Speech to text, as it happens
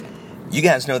You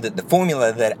guys know that the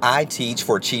formula that I teach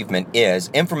for achievement is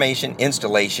information,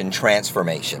 installation,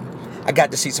 transformation. I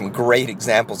got to see some great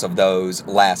examples of those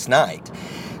last night.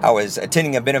 I was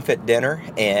attending a benefit dinner,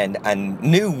 and I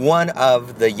knew one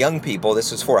of the young people,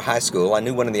 this was for high school, I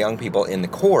knew one of the young people in the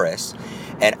chorus,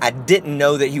 and I didn't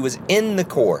know that he was in the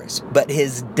chorus, but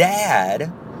his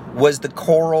dad was the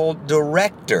choral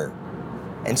director.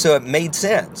 And so it made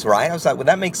sense, right? I was like, well,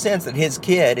 that makes sense that his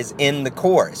kid is in the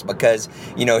chorus because,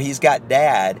 he's got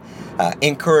dad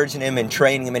encouraging him and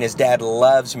training him, and his dad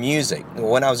loves music.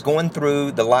 When I was going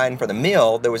through the line for the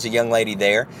meal, there was a young lady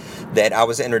there that I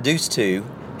was introduced to.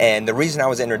 And the reason I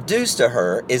was introduced to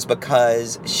her is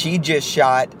because she just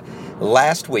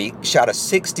last week, shot a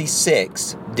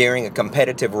 66 during a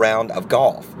competitive round of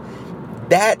golf.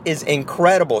 That is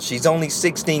incredible. She's only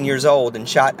 16 years old and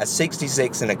shot a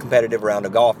 66 in a competitive round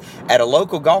of golf at a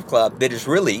local golf club that is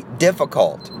really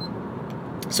difficult.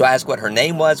 So I asked what her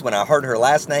name was. When I heard her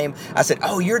last name, I said,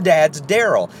 "Oh, your dad's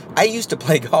Daryl. I used to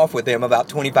play golf with him about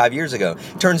 25 years ago."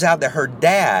 Turns out that her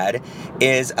dad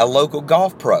is a local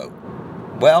golf pro.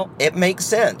 Well, it makes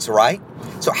sense, right?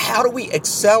 So how do we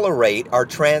accelerate our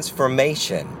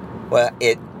transformation? Well,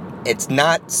 it's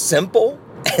not simple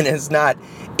and it's not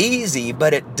easy,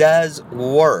 but it does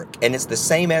work. And it's the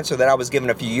same answer that I was given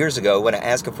a few years ago when I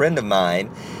asked a friend of mine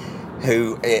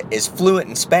who is fluent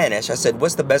in Spanish. I said,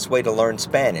 "What's the best way to learn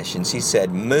Spanish?" And she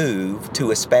said, "Move to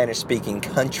a Spanish-speaking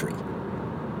country."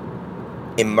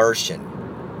 Immersion.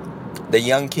 The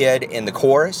young kid in the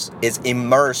chorus is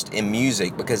immersed in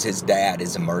music because his dad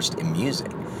is immersed in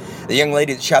music. The young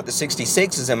lady that shot the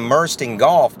 66 is immersed in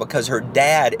golf because her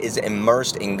dad is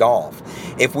immersed in golf.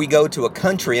 If we go to a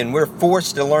country and we're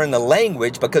forced to learn the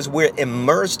language because we're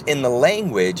immersed in the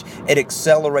language, it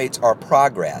accelerates our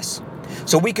progress.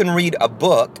 So we can read a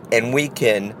book and we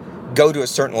can go to a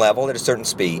certain level at a certain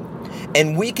speed.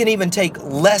 And we can even take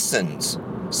lessons.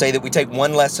 Say that we take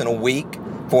one lesson a week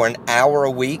for an hour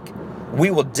a week. We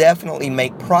will definitely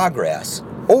make progress.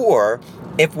 Or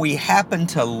if we happen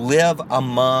to live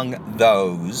among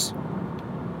those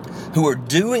who are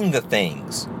doing the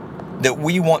things that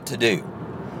we want to do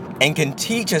and can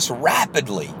teach us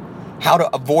rapidly how to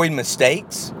avoid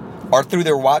mistakes, or through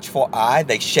their watchful eye,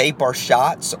 they shape our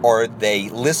shots, or they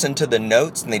listen to the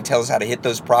notes and they tell us how to hit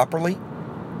those properly,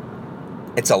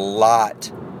 it's a lot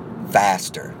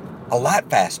faster. A lot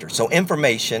faster. So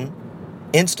information,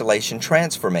 installation,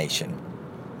 transformation.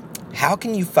 How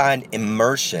can you find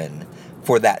immersion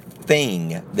for that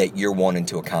thing that you're wanting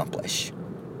to accomplish?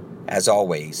 As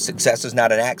always, success is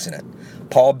not an accident.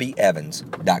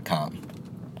 PaulBEvans.com